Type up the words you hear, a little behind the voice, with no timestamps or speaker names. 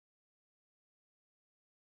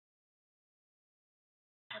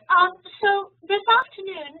So this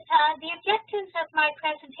afternoon, the objectives of my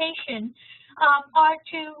presentation are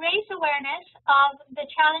to raise awareness of the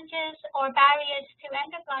challenges or barriers to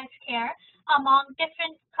end-of-life care among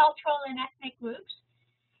different cultural and ethnic groups,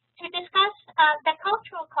 to discuss the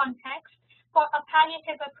cultural context for a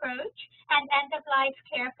palliative approach and end-of-life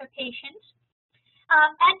care for patients,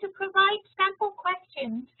 and to provide sample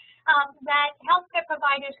questions that healthcare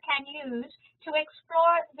providers can use to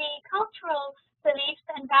explore the cultural beliefs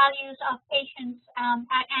and values of patients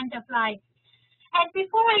at end of life. And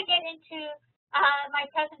before I get into my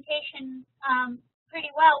presentation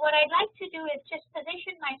pretty well, what I'd like to do is just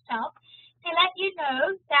position myself to let you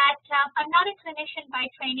know that I'm not a clinician by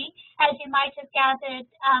training, as you might have gathered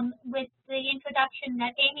with the introduction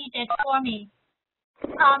that Amy did for me.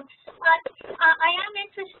 But I am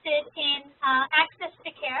interested in access to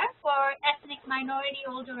care for ethnic minority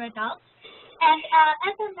older adults. And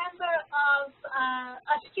as a member of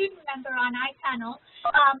a student member on iPANEL,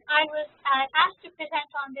 I was asked to present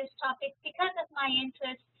on this topic because of my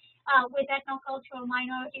interest with ethno-cultural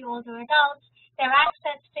minority older adults, their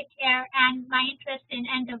access to care, and my interest in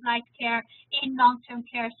end-of-life care in long-term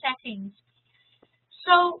care settings.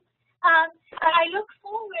 So I look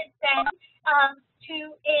forward then to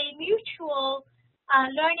a mutual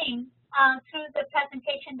learning through the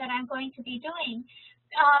presentation that I'm going to be doing.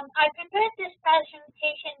 I prepared this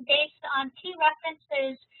presentation based on key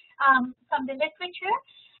references from the literature,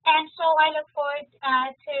 and so I look forward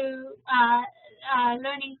to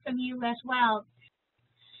learning from you as well.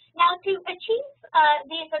 Now, to achieve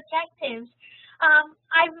these objectives,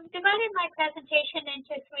 I've divided my presentation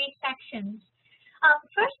into three sections.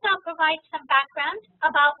 First, I'll provide some background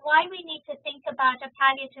about why we need to think about a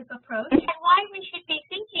palliative approach and why we should be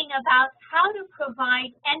thinking about how to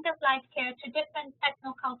provide end-of-life care to different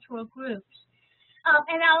ethno-cultural groups.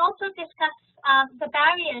 And I'll also discuss the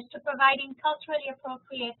barriers to providing culturally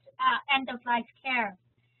appropriate end-of-life care.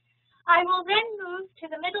 I will then move to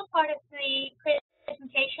the middle part of the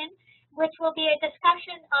presentation, which will be a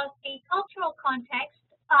discussion of the cultural context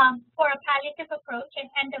for a palliative approach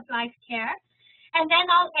and end-of-life care. And then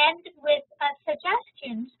I'll end with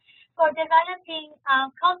suggestions for developing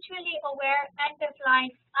culturally aware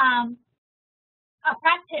end-of-life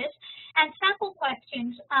practice and sample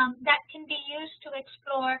questions that can be used to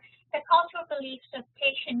explore the cultural beliefs of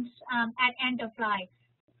patients at end of life.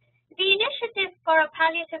 The Initiative for a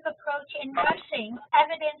Palliative Approach in Nursing,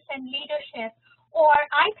 Evidence and Leadership, or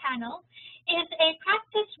iPANEL, is a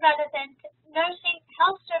practice-relevant nursing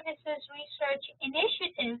health services research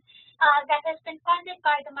initiative that has been funded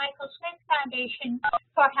by the Michael Smith Foundation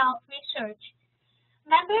for Health Research.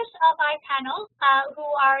 Members of iPANEL, who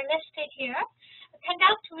are listed here,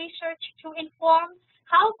 conduct research to inform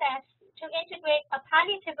how best to integrate a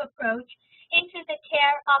palliative approach into the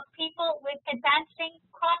care of people with advancing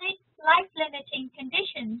chronic life-limiting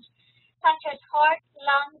conditions, such as heart,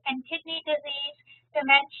 lung, and kidney disease,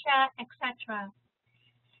 dementia, etc.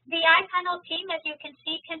 The iPANEL team, as you can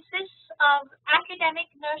see, consists of academic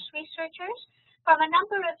nurse researchers from a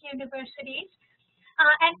number of universities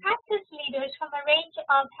and practice leaders from a range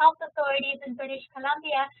of health authorities in British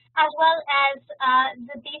Columbia, as well as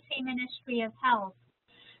the BC Ministry of Health.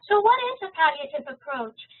 So what is a palliative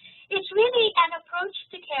approach? It's really an approach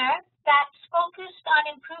to care that's focused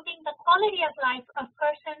on improving the quality of life of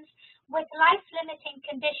persons with life-limiting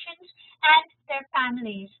conditions and their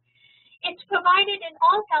families. It's provided in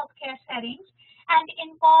all healthcare settings and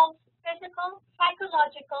involves physical,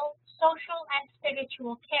 psychological, social, and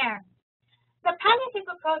spiritual care. The palliative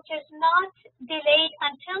approach is not delayed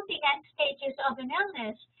until the end stages of an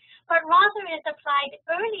illness, but rather is applied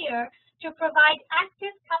earlier to provide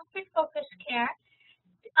active, comfort-focused care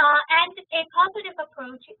and a positive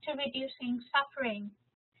approach to reducing suffering.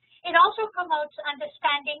 It also promotes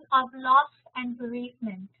understanding of loss and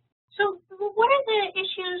bereavement. So what are the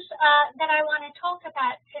issues that I want to talk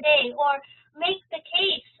about today, or make the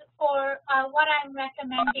case for what I'm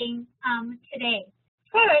recommending today?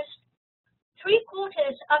 First,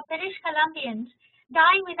 3/4 of British Columbians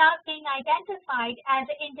die without being identified as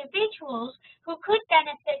individuals who could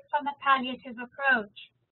benefit from a palliative approach.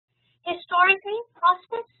 Historically,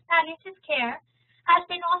 hospice palliative care has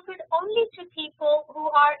been offered only to people who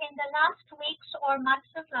are in the last weeks or months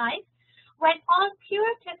of life, when all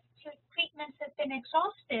curative treatments have been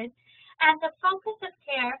exhausted and the focus of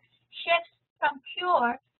care shifts from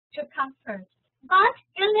cure to comfort. But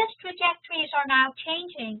illness trajectories are now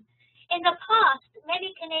changing. In the past,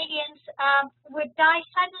 many Canadians would die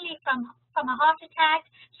suddenly from a heart attack,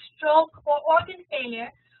 stroke, or organ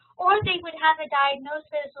failure, or they would have a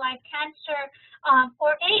diagnosis like cancer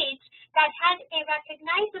or AIDS that had a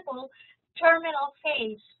recognizable terminal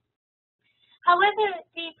phase. However,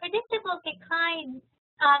 the predictable decline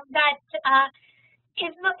that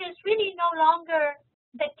is really no longer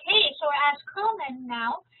the case or as common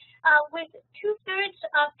now, with 2/3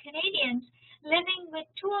 of Canadians living with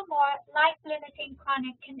 2 or more life-limiting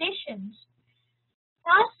chronic conditions.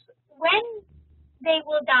 Thus, when they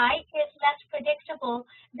will die is less predictable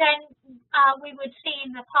than we would see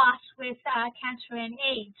in the past with cancer and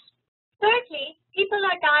AIDS. Thirdly, people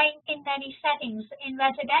are dying in many settings, in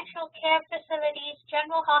residential care facilities,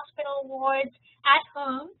 general hospital wards, at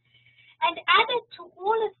home. And added to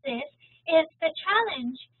all of this is the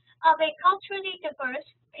challenge of a culturally diverse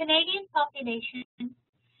Canadian population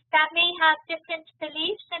that may have different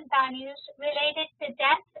beliefs and values related to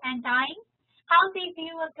death and dying, how they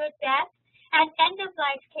view a good death, and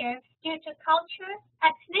end-of-life care due to culture,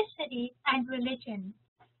 ethnicity, and religion.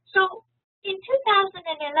 So in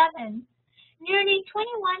 2011, nearly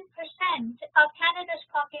 21% of Canada's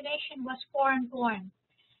population was foreign-born,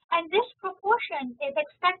 and this proportion is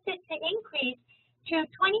expected to increase to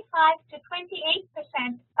 25 to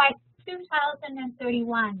 28% by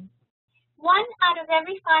 2031. 1 out of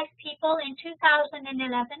every 5 people in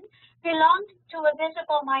 2011 belonged to a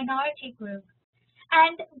visible minority group,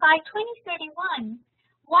 and by 2031,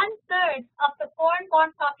 1/3 of the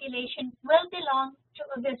foreign-born population will belong to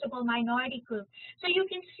a visible minority group. So you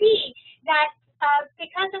can see that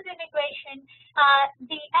because of immigration,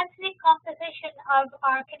 the ethnic composition of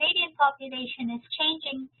our Canadian population is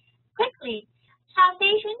changing quickly. South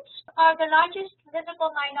Asians are the largest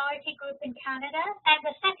visible minority group in Canada and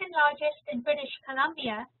the second largest in British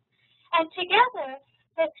Columbia. And together,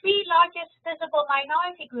 the 3 largest visible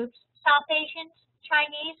minority groups, South Asians,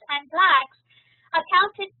 Chinese, and Blacks,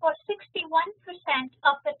 accounted for 61%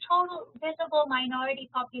 of the total visible minority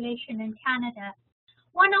population in Canada.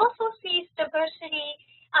 One also sees diversity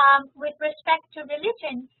with respect to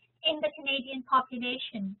religion in the Canadian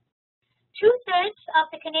population. 2/3 of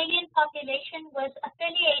the Canadian population was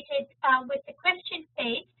affiliated with the Christian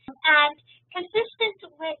faith, and consistent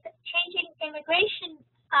with changing immigration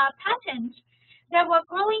patterns, there were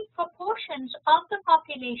growing proportions of the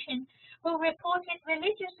population who reported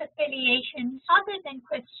religious affiliations other than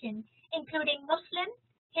Christian, including Muslim,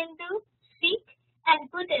 Hindu, Sikh, and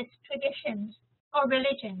Buddhist traditions or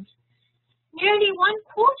religions. Nearly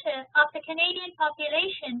 1/4 of the Canadian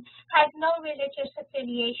population has no religious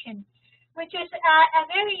affiliation, which is a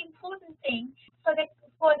very important thing for the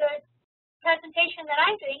presentation that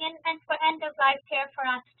I'm doing and for end-of-life care for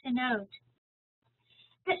us to note.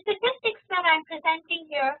 The statistics that I'm presenting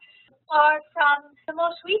here are from the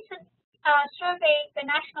most recent survey, the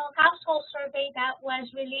National Household Survey that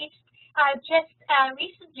was released just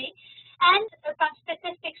recently, and from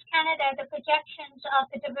Statistics Canada, the projections of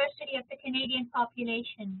the diversity of the Canadian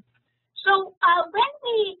population. So when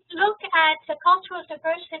we look at the cultural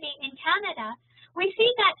diversity in Canada, we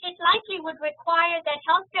see that it likely would require that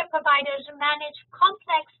healthcare providers manage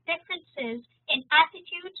complex differences in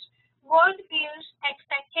attitudes, worldviews,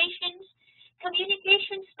 expectations,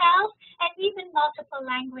 communication styles, and even multiple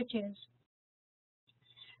languages.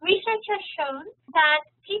 Research has shown that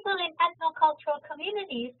people in ethno-cultural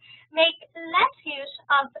communities make less use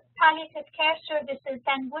of palliative care services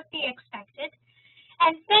than would be expected,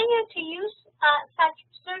 and failure to use such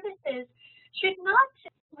services should not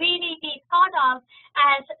really be thought of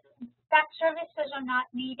as that services are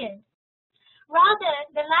not needed. Rather,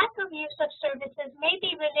 the lack of use of services may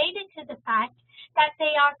be related to the fact that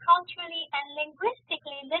they are culturally and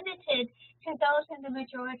linguistically limited to those in the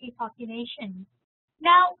majority population.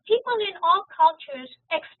 Now, people in all cultures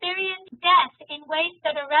experience death in ways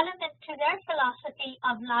that are relevant to their philosophy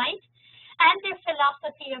of life and their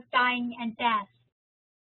philosophy of dying and death.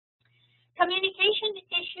 Communication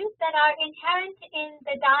issues that are inherent in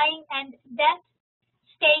the dying and death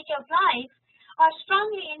stage of life are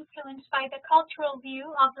strongly influenced by the cultural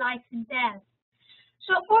view of life and death.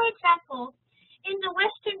 So, for example, in the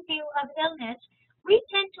Western view of illness, we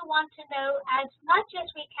tend to want to know as much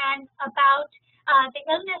as we can about the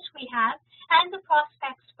illness we have and the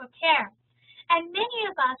prospects for care. And many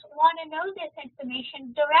of us want to know this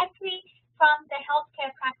information directly from the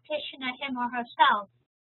healthcare practitioner, him or herself.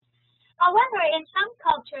 However, in some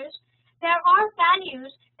cultures, there are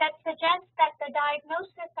values that suggest that the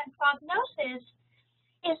diagnosis and prognosis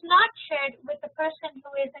is not shared with the person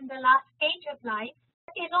who is in the last stage of life.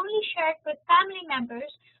 It is only shared with family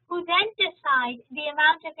members who then decide the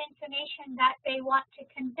amount of information that they want to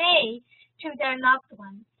convey to their loved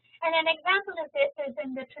one. And an example of this is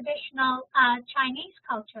in the traditional Chinese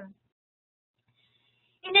culture.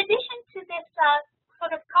 In addition to this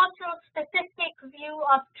sort of cultural specific view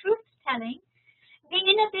of truth-telling, the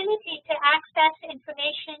inability to access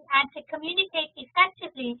information and to communicate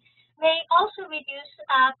effectively may also reduce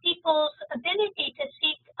people's ability to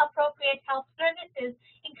seek appropriate health services,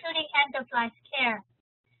 including end-of-life care.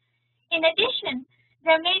 In addition,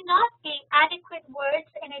 there may not be adequate words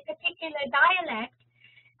in a particular dialect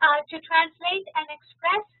to translate and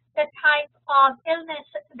express the type of illness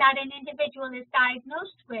that an individual is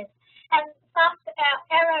diagnosed with, and thus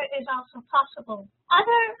error is also possible.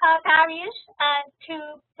 Other barriers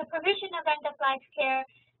to the provision of end-of-life care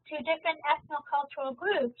to different ethno-cultural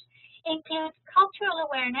groups include cultural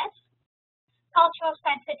awareness, cultural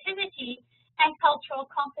sensitivity, and cultural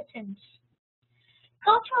competence.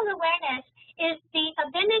 Cultural awareness is the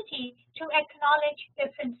ability to acknowledge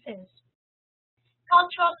differences.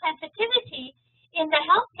 Cultural sensitivity in the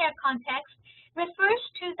healthcare context refers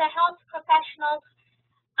to the health professionals'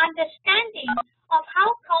 understanding of how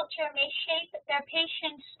culture may shape their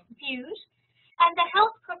patients' views, and the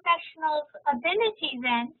health professionals' ability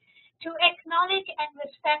then to acknowledge and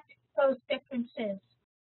respect those differences.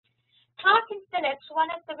 Clark and Phillips, one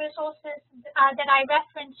of the resources that I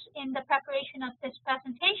referenced in the preparation of this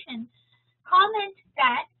presentation, comment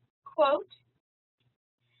that, quote,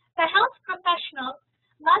 the health professional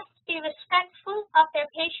must be respectful of their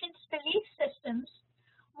patients' belief systems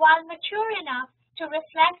while mature enough to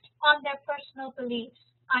reflect on their personal beliefs,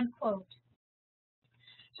 unquote.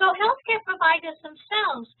 So healthcare providers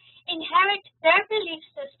themselves inherit their belief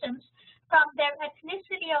systems from their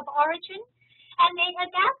ethnicity of origin, and they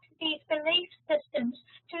adapt these belief systems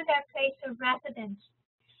to their place of residence.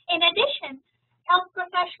 In addition, health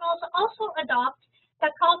professionals also adopt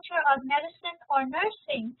the culture of medicine or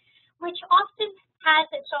nursing, which often has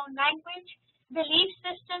its own language, belief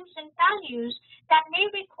systems, and values that may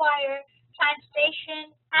require translation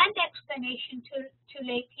and explanation to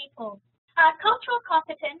lay people. Cultural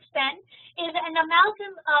competence, then, is an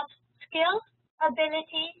amalgam of skills,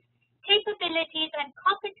 abilities, capabilities, and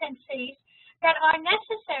competencies that are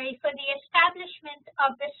necessary for the establishment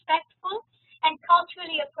of respectful and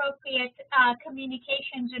culturally appropriate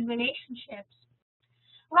communications and relationships.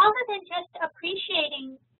 Rather than just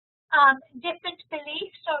appreciating different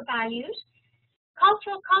beliefs or values,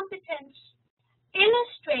 cultural competence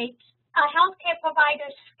illustrates a healthcare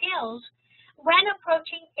provider's skills when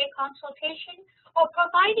approaching a consultation or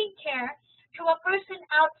providing care to a person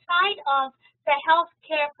outside of the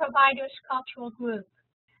healthcare provider's cultural group.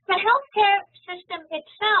 The healthcare system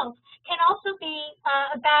itself can also be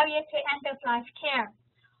a barrier to end-of-life care.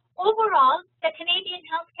 Overall, the Canadian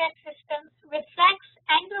healthcare system reflects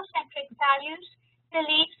Anglo-centric values,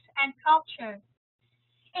 beliefs, and culture.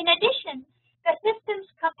 In addition, the system's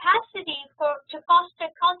capacity to foster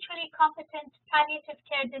culturally competent palliative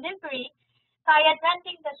care delivery by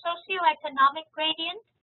addressing the socioeconomic gradient,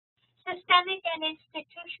 systemic and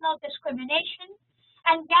institutional discrimination,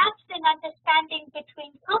 and gaps in understanding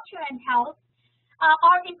between culture and health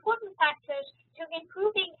are important factors to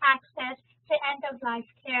improving access to end-of-life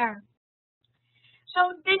care.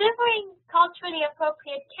 So delivering culturally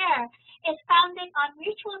appropriate care is founded on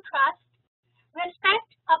mutual trust, respect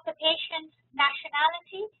of the patient's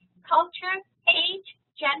nationality, culture, age,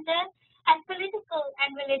 gender, and political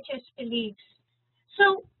and religious beliefs.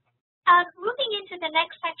 So moving into the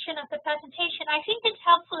next section of the presentation, I think it's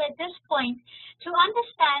helpful at this point to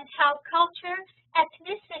understand how culture,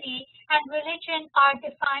 ethnicity, and religion are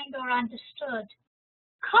defined or understood.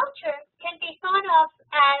 Culture can be thought of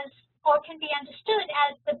as, or can be understood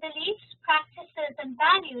as, the beliefs, practices, and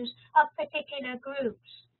values of particular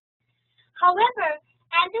groups. However,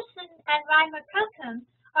 Anderson and Reimer-Kirkham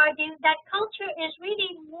argue that culture is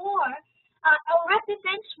really more or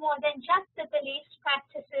represents more than just the beliefs,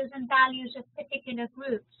 practices, and values of particular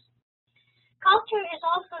groups. Culture is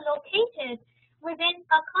also located within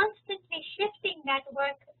a constantly shifting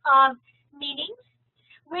network of meanings,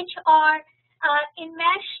 which are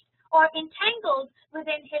enmeshed or entangled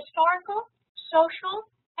within historical, social,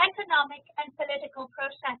 economic, and political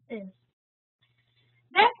processes.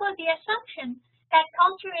 Therefore, the assumption that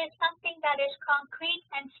culture is something that is concrete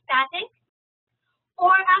and static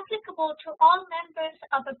or applicable to all members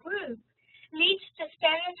of a group leads to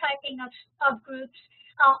stereotyping of groups,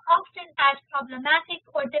 often as problematic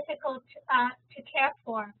or difficult to care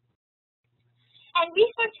for. And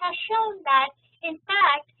research has shown that, in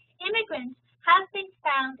fact, immigrants have been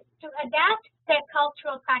found to adapt their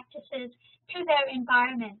cultural practices to their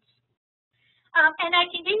environments. And I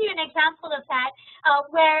can give you an example of that,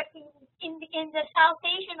 where in the South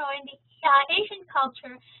Asian or in the Asian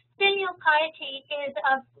culture, filial piety is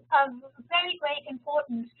of very great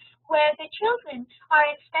importance, where the children are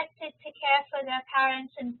expected to care for their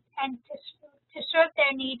parents and to serve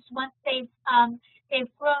their needs once they've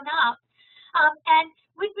grown up. And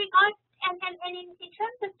with regard and in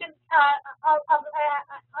terms of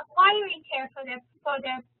acquiring care for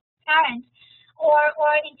their parents,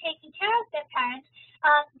 or in taking care of their parents,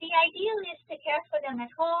 the ideal is to care for them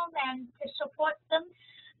at home and to support them.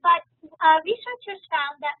 But researchers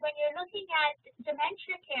found that when you're looking at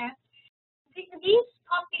dementia care, these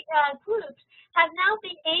groups have now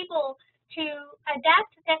been able to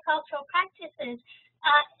adapt their cultural practices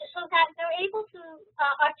so that they're able to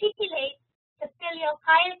articulate the filial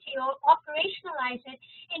piety or operationalize it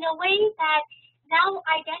in a way that now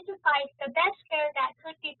identifies the best care that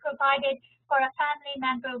could be provided for a family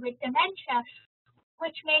member with dementia,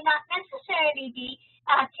 which may not necessarily be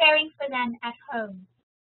caring for them at home.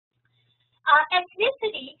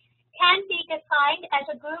 Ethnicity can be defined as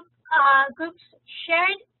a group's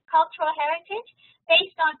shared cultural heritage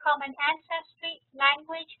based on common ancestry,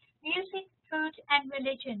 language, music, food, and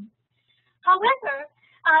religion. However,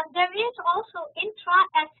 there is also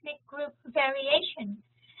intra-ethnic group variation,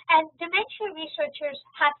 and dementia researchers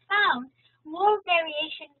have found more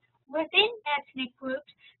variation within ethnic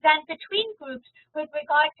groups than between groups with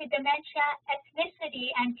regard to dementia,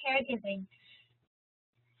 ethnicity, and caregiving.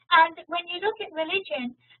 And when you look at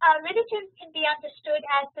religion, religion can be understood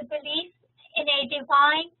as the belief in a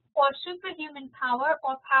divine or superhuman power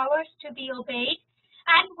or powers to be obeyed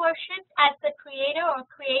and worshipped as the creator or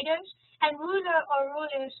creators and ruler or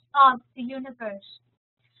rulers of the universe.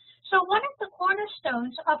 So one of the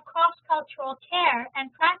cornerstones of cross-cultural care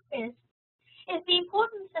and practice is the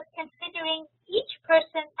importance of considering each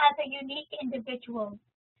person as a unique individual.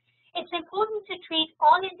 It's important to treat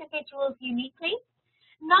all individuals uniquely,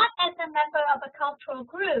 not as a member of a cultural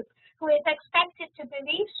group who is expected to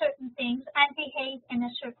believe certain things and behave in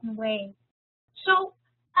a certain way. So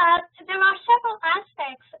there are several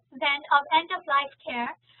aspects then of end-of-life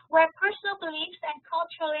care where personal beliefs and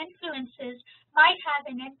cultural influences might have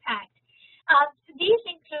an impact. These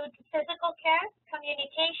include physical care,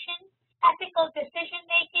 communication, ethical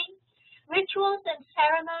decision-making, rituals and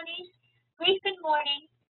ceremonies, grief and mourning,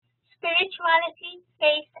 spirituality,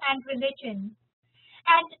 faith, and religion.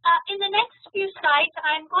 And in the next few slides,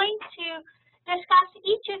 I'm going to discuss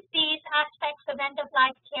each of these aspects of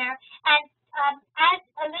end-of-life care and add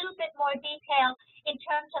a little bit more detail in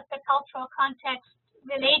terms of the cultural context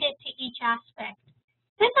related to each aspect.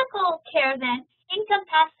 Physical care, then,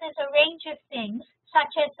 encompasses a range of things, such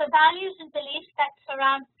as the values and beliefs that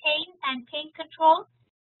surround pain and pain control,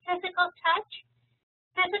 physical touch,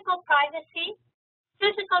 physical privacy,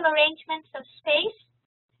 physical arrangements of space,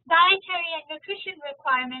 dietary and nutrition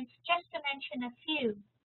requirements, just to mention a few.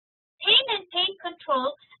 Pain and pain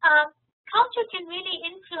control, culture can really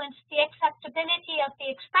influence the acceptability of the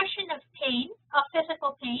expression of pain, of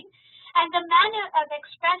physical pain, and the manner of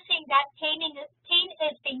expressing that pain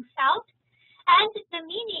is being felt, and the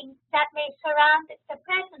meaning that may surround the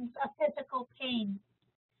presence of physical pain.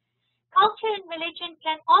 Culture and religion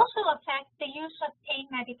can also affect the use of pain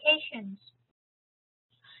medications.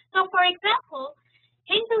 So, for example,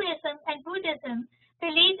 Hinduism and Buddhism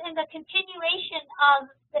believe in the continuation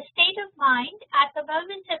of the state of mind at the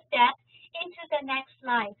moment of death into the next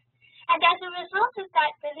life. And as a result of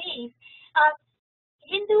that belief,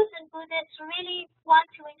 Hindus and Buddhists really want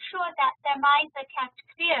to ensure that their minds are kept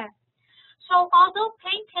clear. So although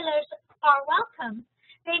painkillers are welcome,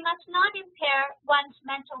 they must not impair one's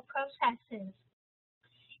mental processes.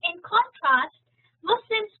 In contrast,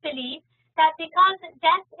 Muslims believe that because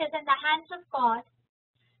death is in the hands of God,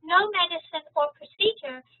 no medicine or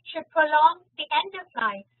procedure should prolong the end of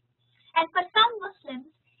life. And for some Muslims,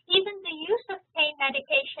 even the use of pain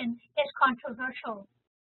medication is controversial.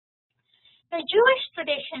 The Jewish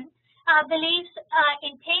tradition believes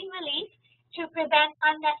in pain relief to prevent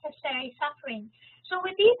unnecessary suffering. So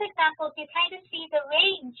with these examples, you kind of see the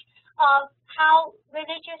range of how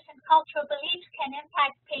religious and cultural beliefs can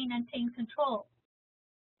impact pain and pain control.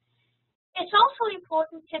 It's also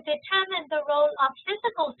important to determine the role of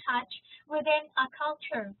physical touch within a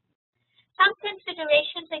culture. Some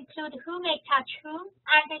considerations include who may touch whom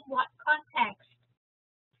and in what context.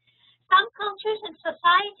 Some cultures and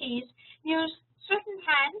societies use certain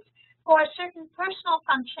hands for certain personal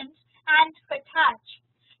functions and for touch.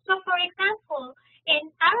 So, for example, in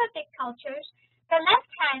Arabic cultures, the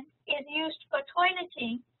left hand is used for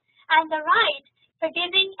toileting and the right for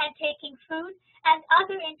giving and taking food and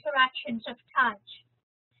other interactions of touch.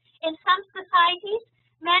 In some societies,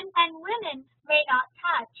 men and women may not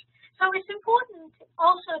touch. So it's important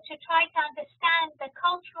also to try to understand the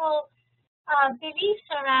cultural beliefs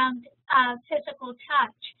around physical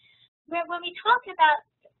touch. When we talk about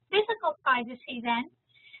physical privacy then,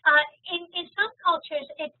 in some cultures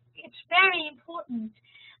it's very important.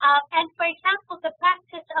 And for example, the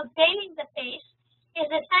practice of veiling the face is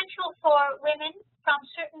essential for women from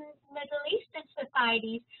certain Middle Eastern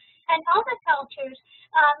societies, and other cultures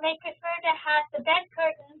may prefer to have the bed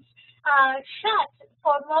curtains shut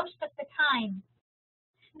for most of the time.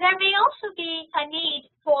 There may also be a need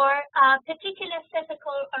for particular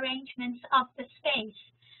physical arrangements of the space.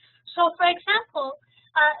 So, for example,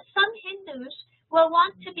 some Hindus will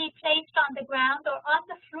want to be placed on the ground or on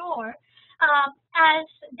the floor as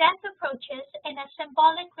death approaches in a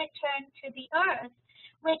symbolic return to the earth,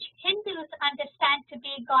 which Hindus understand to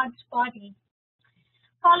be God's body.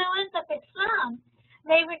 Followers of Islam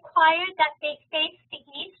may require that they face the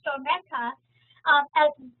east or Mecca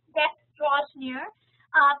as death draws near,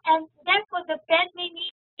 and therefore the bed may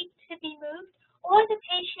need to be moved, or the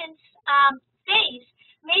patient's face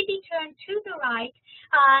may be turned to the right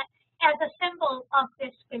as a symbol of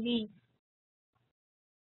this belief.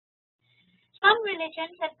 Some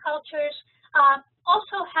religions and cultures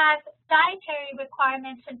also have dietary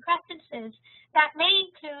requirements and preferences that may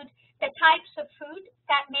include the types of food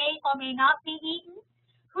that may or may not be eaten,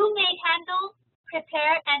 who may handle,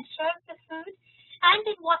 prepare, and serve the food, and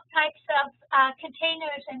in what types of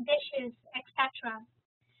containers and dishes, etc.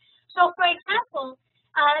 So, for example,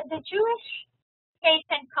 the Jewish faith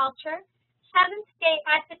and culture, Seventh-day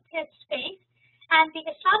Adventist faith, and the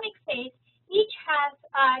Islamic faith each have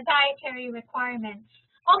dietary requirements.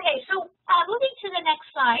 Okay, so moving to the next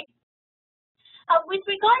slide. With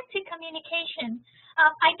regard to communication,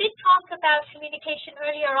 I did talk about communication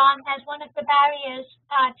earlier on as one of the barriers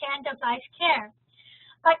to end-of-life care.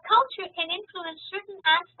 But culture can influence certain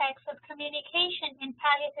aspects of communication in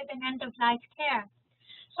palliative and end-of-life care.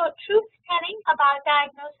 So truth-telling about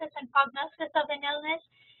diagnosis and prognosis of an illness,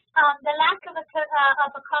 the lack of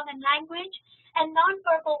a common language, and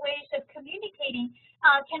nonverbal ways of communicating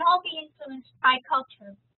can all be influenced by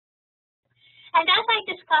culture. And as I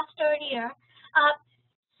discussed earlier,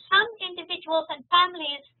 some individuals and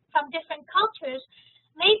families from different cultures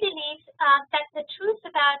may believe that the truth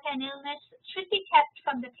about an illness should be kept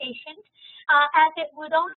from the patient, as it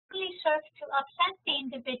would only serve to upset the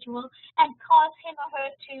individual and cause him or her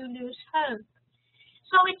to lose hope.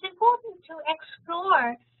 So it's important to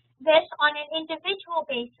explore this on an individual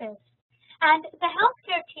basis. And the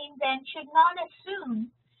healthcare team then should not assume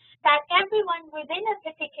that everyone within a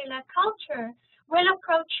particular culture will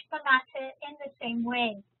approach the matter in the same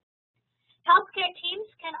way. Healthcare teams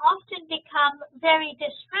can often become very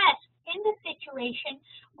distressed in the situation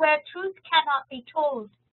where truth cannot be told,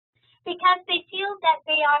 because they feel that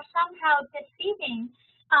they are somehow deceiving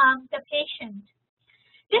the patient.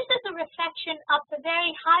 This is a reflection of the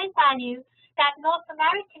very high value that North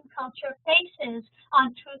American culture places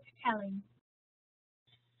on truth-telling.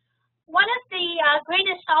 One of the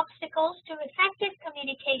greatest obstacles to effective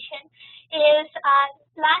communication is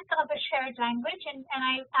lack of a shared language, and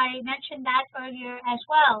I mentioned that earlier as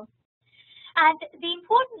well. And the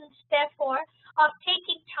importance, therefore, of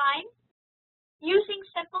taking time, using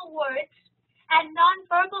simple words, and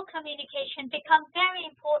nonverbal communication become very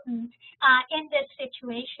important in this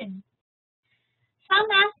situation. Some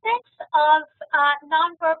aspects of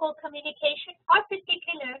nonverbal communication are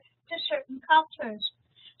particular to certain cultures.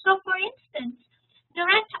 So, for instance,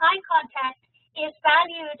 direct eye contact is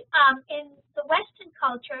valued in the Western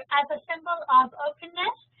culture as a symbol of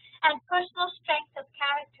openness and personal strength of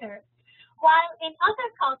character, while in other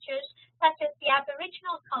cultures, such as the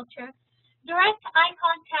Aboriginal culture, direct eye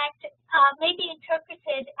contact may be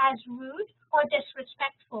interpreted as rude or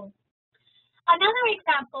disrespectful. Another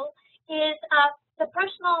example is the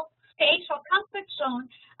personal space or comfort zone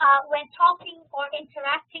when talking or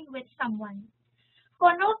interacting with someone.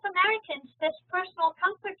 For North Americans, this personal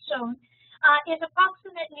comfort zone is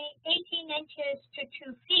approximately 18 inches to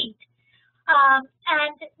 2 feet.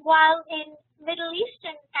 And while in Middle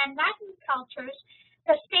Eastern and Latin cultures,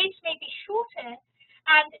 the space may be shorter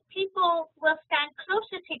and people will stand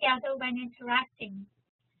closer together when interacting.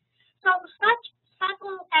 So such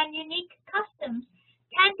subtle and unique customs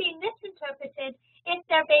can be misinterpreted if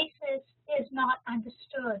their basis is not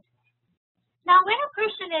understood. Now, when a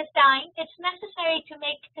person is dying, it's necessary to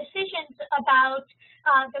make decisions about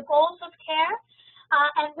the goals of care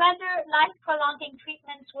and whether life-prolonging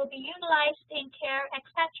treatments will be utilized in care,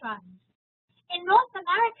 etc. In North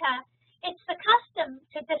America, it's the custom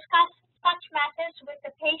to discuss such matters with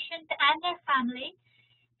the patient and their family,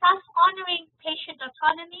 thus honoring patient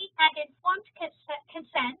autonomy and informed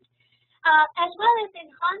consent, as well as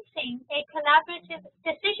enhancing a collaborative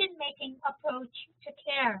decision-making approach to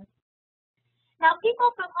care. Now, people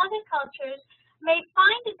from other cultures may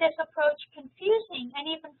find this approach confusing and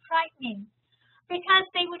even frightening because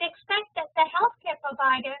they would expect that the healthcare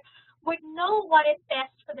provider would know what is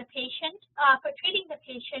best for the patient, for treating the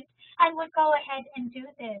patient, and would go ahead and do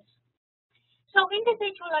this. So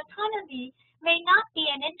individual autonomy may not be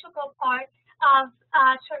an integral part of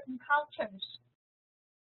certain cultures.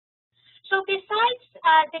 So besides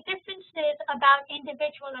the differences about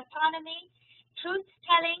individual autonomy,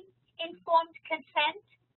 truth-telling, informed consent,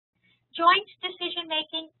 joint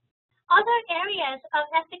decision-making, other areas of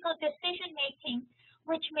ethical decision-making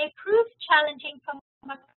which may prove challenging from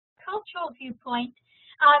a cultural viewpoint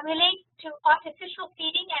relate to artificial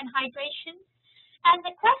feeding and hydration, and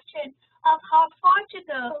the question of how far to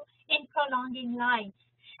go in prolonging life.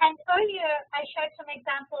 And earlier I shared some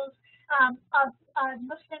examples of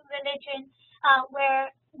Muslim religion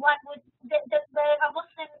where where a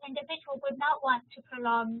Muslim individual would not want to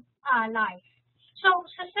prolong life. So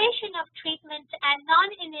cessation of treatment and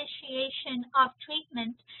non-initiation of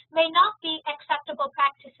treatment may not be acceptable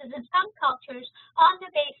practices in some cultures on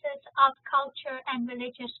the basis of culture and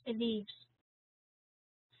religious beliefs.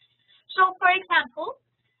 So, for example,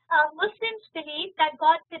 Muslims believe that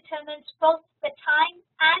God determines both the time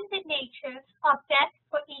and the nature of death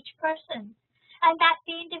for each person, and that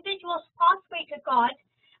the individual's pathway to God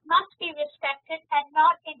must be respected and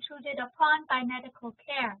not intruded upon by medical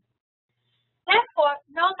care. Therefore,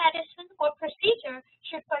 no medicine or procedure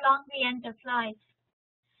should prolong the end of life.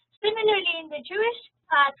 Similarly, in the Jewish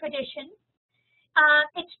tradition,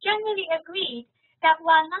 it's generally agreed that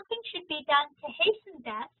while nothing should be done to hasten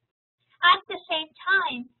death, at the same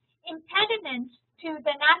time, impediments to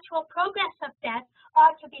the natural progress of death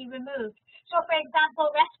are to be removed. So, for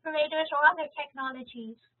example, respirators or other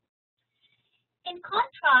technologies. In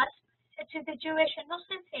contrast to the Jewish and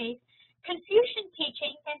Muslim faith, Confucian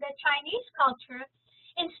teaching in the Chinese culture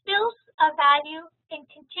instills a value in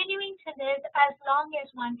continuing to live as long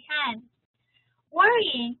as one can,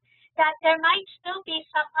 worrying that there might still be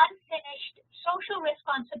some unfinished social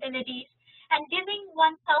responsibilities, and giving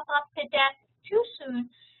oneself up to death too soon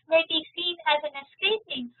may be seen as an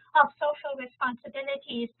escaping of social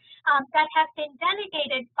responsibilities that have been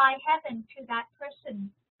delegated by heaven to that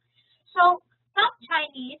person. So some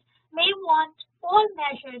Chinese may want all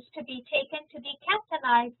measures to be taken to be kept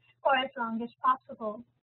alive for as long as possible.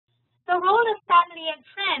 The role of family and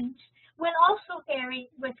friends will also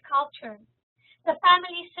vary with culture. The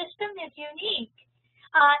family system is unique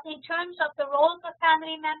in terms of the roles of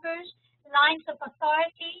family members, lines of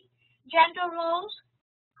authority, gender roles,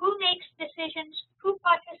 who makes decisions, who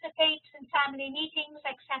participates in family meetings,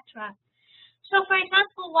 etc. So, for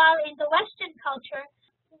example, while in the Western culture,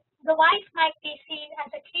 the wife might be seen as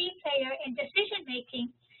a key player in decision-making,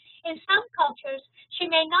 in some cultures, she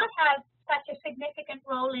may not have such a significant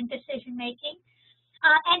role in decision-making,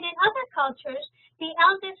 and in other cultures, the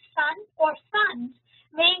eldest son or sons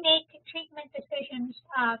may make treatment decisions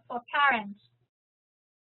for parents.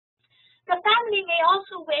 The family may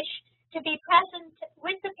also wish to be present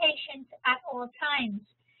with the patient at all times.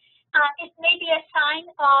 It may be a sign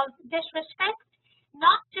of disrespect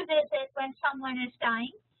not to visit when someone is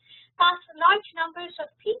dying. Thus, large numbers of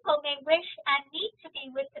people may wish and need to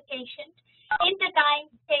be with the patient in the dying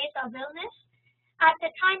phase of illness, at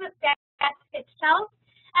the time of death itself,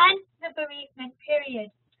 and the bereavement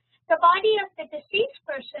period. The body of the deceased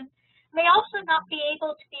person may also not be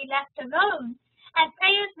able to be left alone, and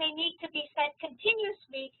prayers may need to be said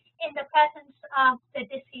continuously in the presence of the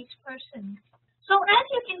deceased person. So as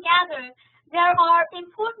you can gather, there are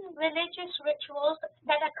important religious rituals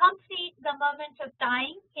that accompany the moment of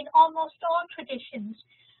dying in almost all traditions,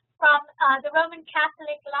 from the Roman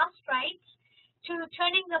Catholic last rites, to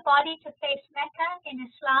turning the body to face Mecca in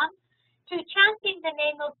Islam, to chanting the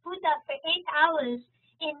name of Buddha for 8 hours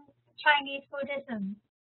in Chinese Buddhism.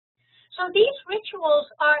 So these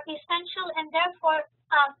rituals are essential, and therefore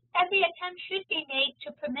every attempt should be made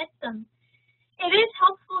to permit them. It is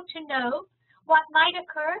helpful to know what might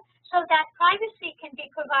occur so that privacy can be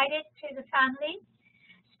provided to the family,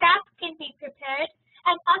 staff can be prepared,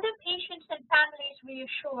 and other patients and families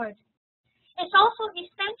reassured. It's also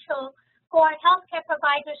essential for healthcare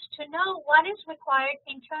providers to know what is required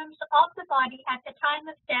in terms of the body at the time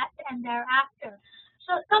of death and thereafter.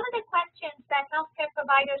 So some of the questions that healthcare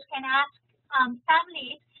providers can ask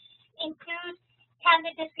families include, can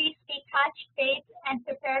the deceased be touched, bathed, and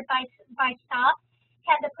prepared by staff?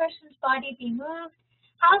 Can the person's body be moved?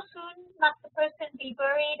 How soon must the person be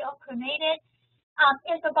buried or cremated?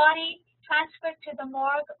 Is the body transferred to the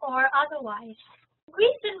morgue or otherwise?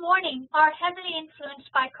 Grief and mourning are heavily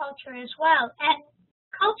influenced by culture as well, and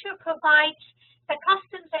culture provides the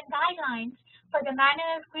customs and guidelines for the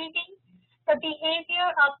manner of grieving, the behavior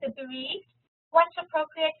of the bereaved, what's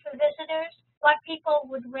appropriate for visitors, what people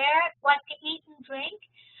would wear, what to eat and drink,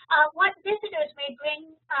 what visitors may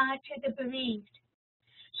bring to the bereaved.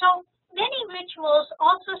 So many rituals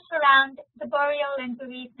also surround the burial and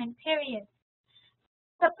bereavement period.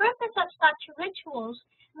 The purpose of such rituals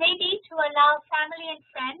may be to allow family and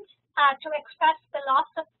friends to express the loss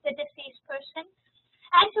of the deceased person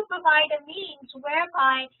and to provide a means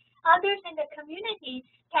whereby others in the community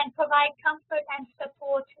can provide comfort and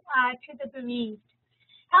support to the bereaved.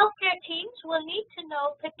 Healthcare teams will need to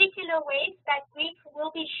know particular ways that grief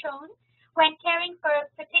will be shown when caring for a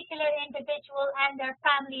particular individual and their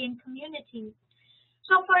family and community.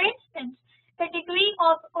 So, for instance, the degree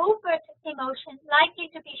of overt emotion likely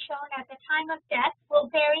to be shown at the time of death will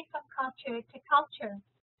vary from culture to culture.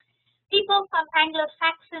 People from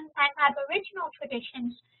Anglo-Saxon and Aboriginal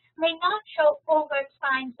traditions may not show overt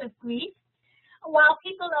signs of grief, while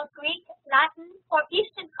people of Greek, Latin, or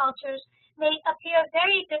Eastern cultures may appear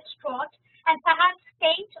very distraught and perhaps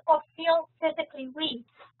faint or feel physically weak.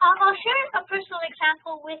 I'll share a personal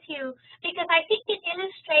example with you because I think it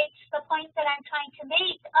illustrates the point that I'm trying to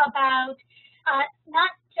make about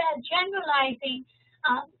not generalizing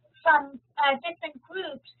from different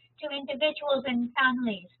groups to individuals and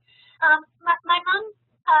families. My mom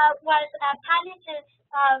was palliative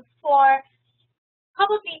for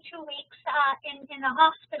probably 2 weeks in the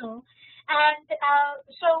hospital, and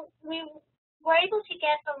so we were able to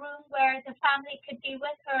get a room where the family could be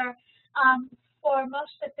with her for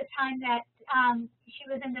most of the time that she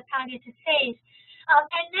was in the palliative phase.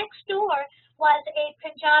 And next door was a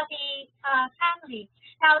Punjabi family.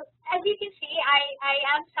 Now, as you can see, I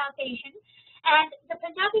am South Asian, and the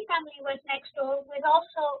Punjabi family was next door with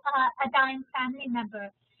also a dying family member.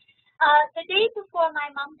 The day before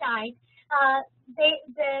my mom died,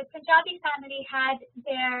 the Punjabi family had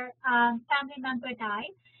their family member die,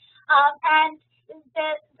 and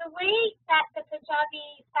the way that the Punjabi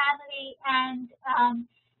family and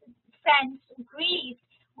friends grieved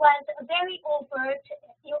was very overt.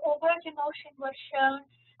 Overt emotion was shown.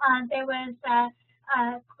 There was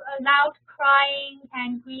loud crying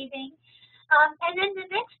and grieving. And then the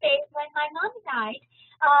next day, when my mom died,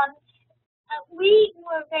 we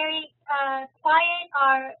were very quiet.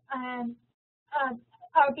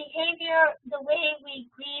 Our behavior, the way we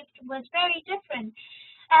grieved, was very different.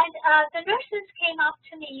 And the nurses came up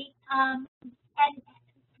to me and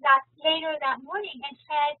later that morning and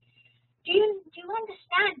said, "Do you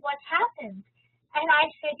understand what's happened?" And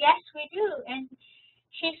I said, "Yes, we do." And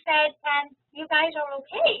she said, "And you guys are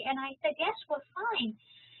okay?" And I said, "Yes, we're fine."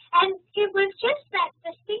 And it was just that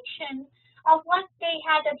distinction of what they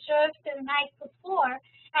had observed the night before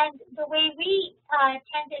and the way we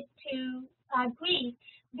tended to grieve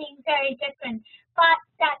being very different, but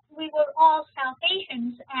that we were all South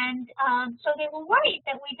Asians, and so they were worried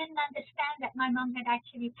that we didn't understand that my mom had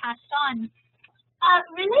actually passed on.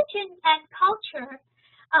 Religion and culture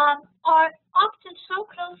are often so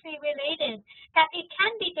closely related that it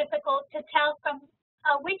can be difficult to tell from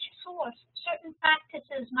which source certain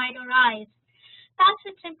practices might arise. Thus,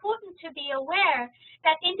 it's important to be aware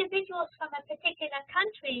that individuals from a particular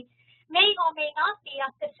country may or may not be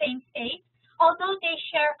of the same faith, although they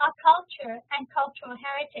share a culture and cultural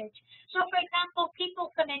heritage. So, for example,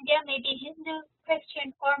 people from India may be Hindu,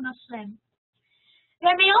 Christian, or Muslim.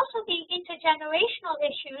 There may also be intergenerational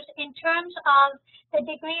issues in terms of the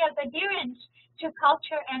degree of adherence to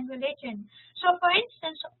culture and religion. So, for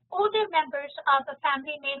instance, older members of a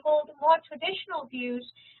family may hold more traditional views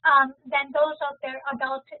than those of their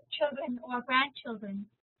adult children or grandchildren.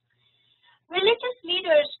 Religious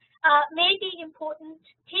leaders may be important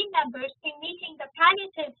team members in meeting the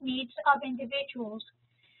palliative needs of individuals.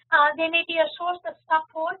 They may be a source of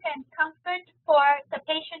support and comfort for the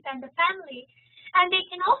patient and the family, and they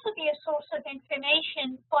can also be a source of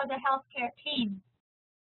information for the healthcare team.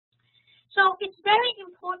 So it's very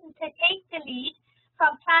important to take the lead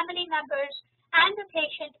from family members and the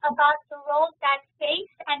patient about the role that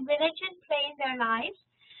faith and religion play in their lives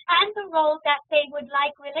and the role that they would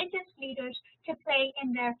like religious leaders to play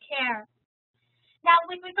in their care. Now,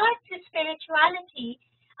 with regard to spirituality,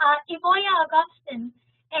 Ivoya Augustin,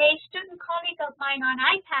 a student colleague of mine on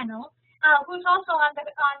iPANEL, who's also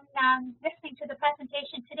on listening to the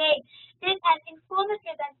presentation today, did an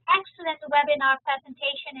informative and excellent webinar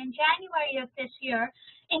presentation in January of this year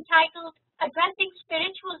entitled addressing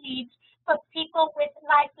spiritual needs for people with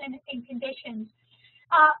life-limiting conditions.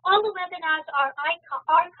 All the webinars are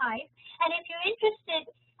archived, and if you're interested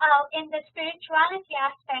in the spirituality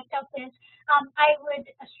aspect of this, I would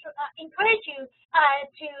encourage you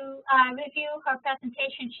to review her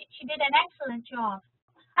presentation. She did an excellent job.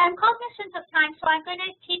 I'm cognizant of time, so I'm going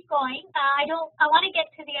to keep going. I want to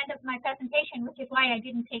get to the end of my presentation, which is why I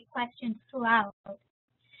didn't take questions throughout.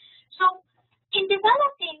 So, in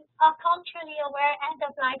developing a culturally aware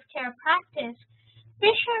end-of-life care practice,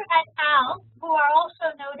 Fisher et al., who are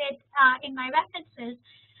also noted in my references,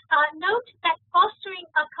 note that fostering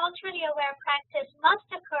a culturally aware practice must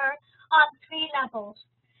occur on 3 levels: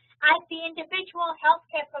 at the individual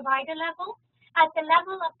healthcare provider level, at the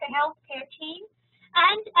level of the healthcare team,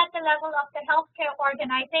 and at the level of the healthcare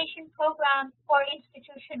organization, program, or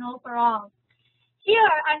institution overall.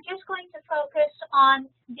 Here, I'm just going to focus on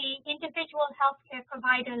the individual healthcare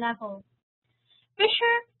provider level.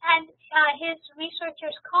 Fisher and his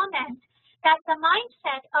researchers comment that the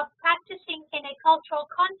mindset of practicing in a cultural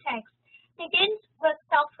context begins with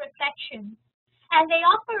self-reflection, and they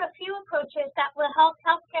offer a few approaches that will help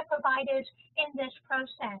healthcare providers in this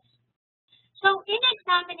process. So in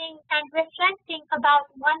examining and reflecting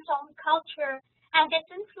about one's own culture and its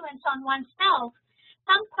influence on oneself,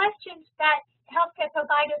 some questions that healthcare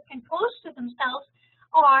providers can pose to themselves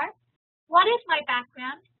are: what is my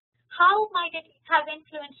background? How might it have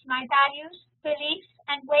influenced my values, beliefs,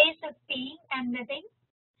 and ways of being and living?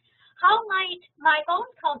 How might my own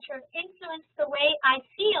culture influence the way I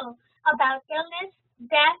feel about illness,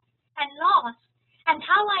 death, and loss, and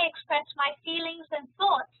how I express my feelings and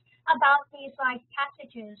thoughts about these life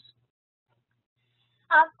passages?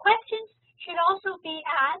 Questions should also be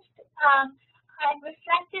asked and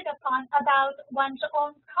reflected upon about one's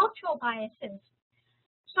own cultural biases.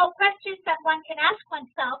 So questions that one can ask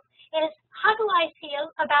oneself is: how do I feel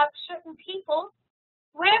about certain people?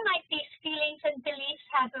 Where might these feelings and beliefs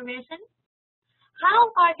have arisen? How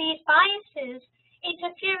are these biases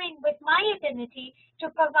interfering with my ability to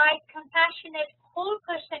provide compassionate, whole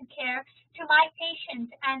person care to my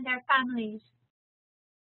patients and their families?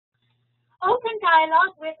 Open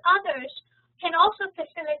dialogue with others can also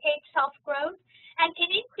facilitate self-growth and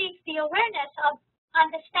can increase the awareness of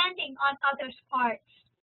understanding on others' parts.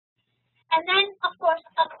 And then, of course,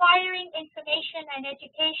 acquiring information and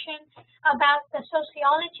education about the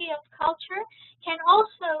sociology of culture can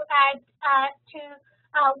also add to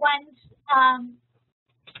one's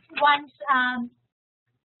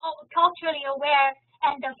culturally aware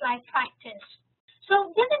end-of-life practice.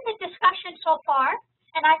 So given the discussion so far,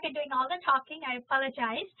 and I've been doing all the talking, I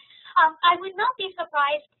apologize, I would not be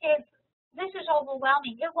surprised if this is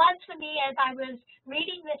overwhelming. It was for me as I was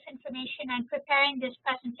reading this information and preparing this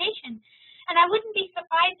presentation. And I wouldn't be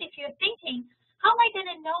surprised if you're thinking, how am I going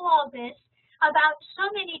to know all this about so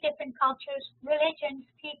many different cultures, religions,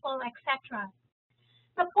 people, etc.?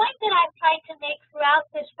 The point that I've tried to make throughout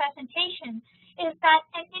this presentation is that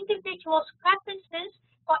an individual's preferences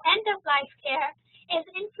for end-of-life care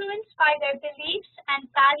is influenced by their beliefs and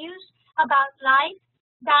values about life,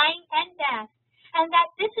 dying, and death, and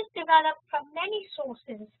that this is developed from many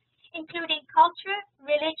sources, including culture,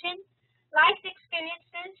 religion, life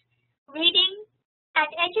experiences, reading,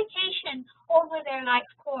 and education over their life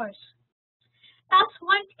course. Thus,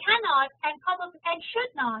 one cannot and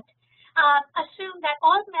should not assume that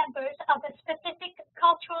all members of a specific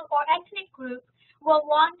cultural or ethnic group will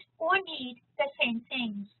want or need the same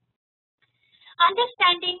things.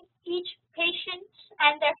 Understanding each patient's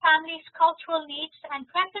and their family's cultural needs and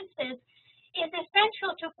preferences is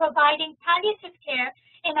essential to providing palliative care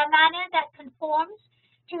in a manner that conforms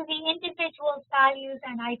to the individual's values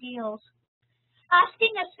and ideals.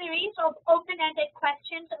 Asking a series of open-ended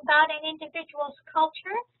questions about an individual's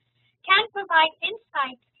culture can provide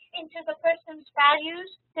insight into the person's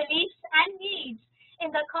values, beliefs, and needs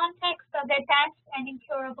in the context of advanced and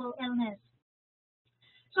incurable illness.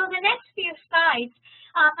 So the next few slides,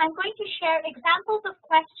 I'm going to share examples of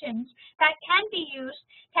questions that can be used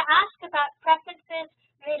to ask about preferences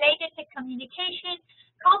related to communication,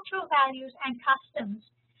 cultural values, and customs.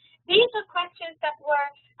 These are questions that were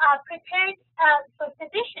prepared for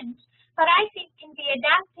physicians, but I think can be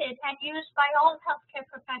adapted and used by all healthcare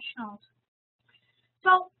professionals.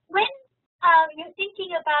 So when you're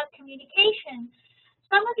thinking about communication,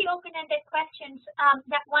 some of the open-ended questions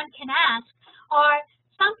that one can ask are: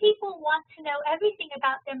 some people want to know everything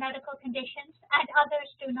about their medical conditions and others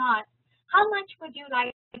do not. How much would you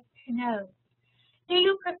like to know? Do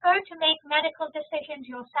you prefer to make medical decisions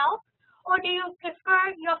yourself, or do you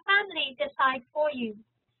prefer your family decide for you?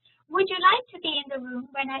 Would you like to be in the room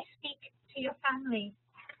when I speak to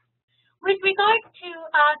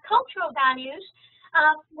ethno-cultural values,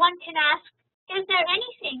 one can ask, is there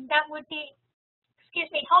anything that would be,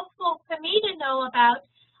 helpful for me to know about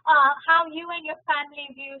how you and your family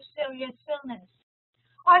view serious illness?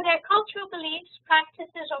 Are there cultural beliefs,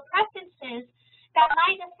 practices, or preferences that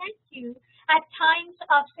might affect you at times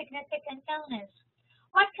of significant illness?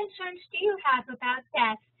 What concerns do you have about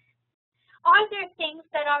death? Are there things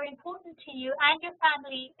that are important to you and your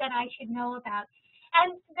family that I should know about?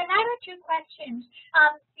 And the latter two questions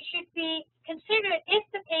should be considered if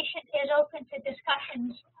the patient is open to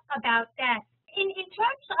discussions about death. In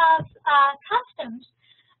terms of customs,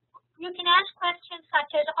 you can ask questions such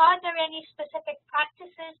as, are there any specific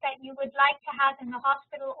practices that you would like to have in the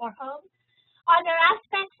hospital or home? Are there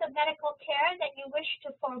aspects of medical care that you wish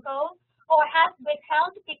to forego or have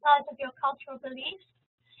withheld because of your cultural beliefs?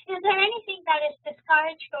 Is there anything that is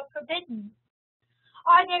discouraged or forbidden?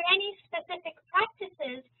 Are there any specific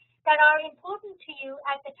practices that are important to you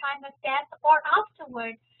at the time of death or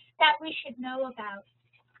afterward that we should know about?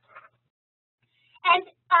 And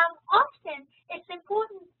often it's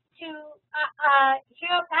important to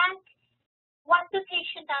hear back what the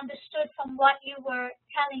patient understood from what you were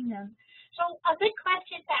telling them. So a good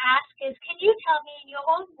question to ask is, can you tell me in your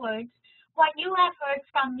own words what you have heard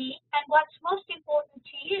from me and what's most important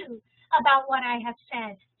to you about what I have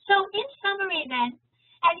said? So in summary then,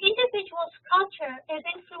 an individual's culture is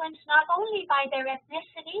influenced not only by their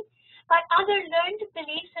ethnicity, but other learned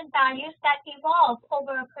beliefs and values that evolve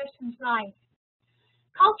over a person's life.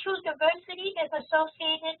 Cultural diversity is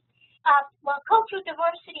associated, cultural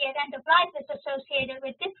diversity at end of life is associated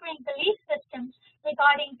with differing belief systems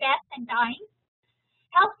regarding death and dying.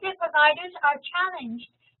 Healthcare providers are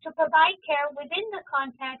challenged to provide care within the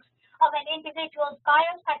context of an individual's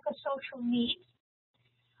biopsychosocial needs.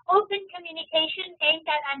 Open communication aimed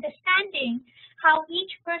at understanding how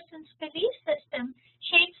each person's belief system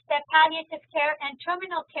shapes their palliative care and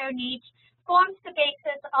terminal care needs forms the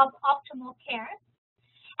basis of optimal care.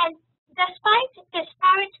 And despite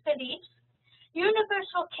disparate beliefs,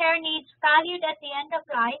 universal care needs valued at the end of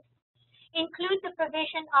life include the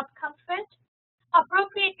provision of comfort,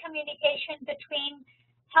 appropriate communication between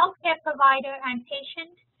healthcare provider and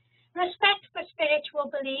patient, respect for spiritual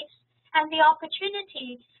beliefs, and the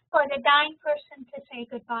opportunity for the dying person to say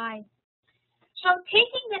goodbye. So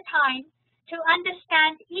taking the time to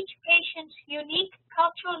understand each patient's unique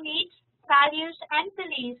cultural needs, values, and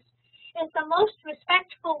beliefs is the most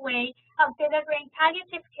respectful way of delivering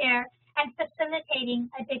palliative care and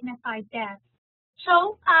facilitating a dignified death.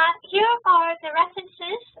 So here are the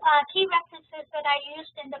references, key references that I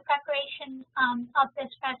used in the preparation of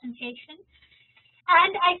this presentation.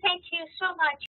 And I thank you so much